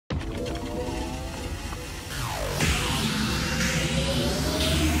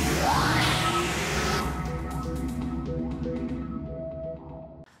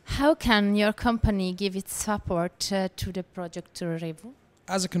How can your company give its support to the project to REVO?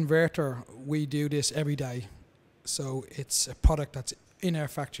 As a converter, we do this every day. So it's a product that's in our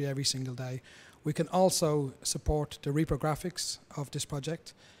factory every single day. We can also support the reprographics of this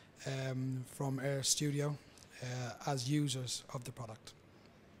project from our studio as users of the product.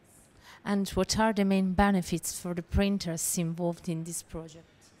 And what are the main benefits for the printers involved in this project?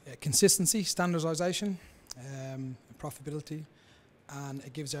 Consistency, standardization, profitability, and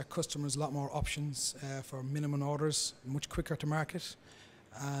it gives our customers a lot more options for minimum orders, much quicker to market,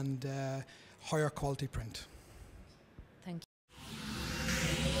 and higher quality print.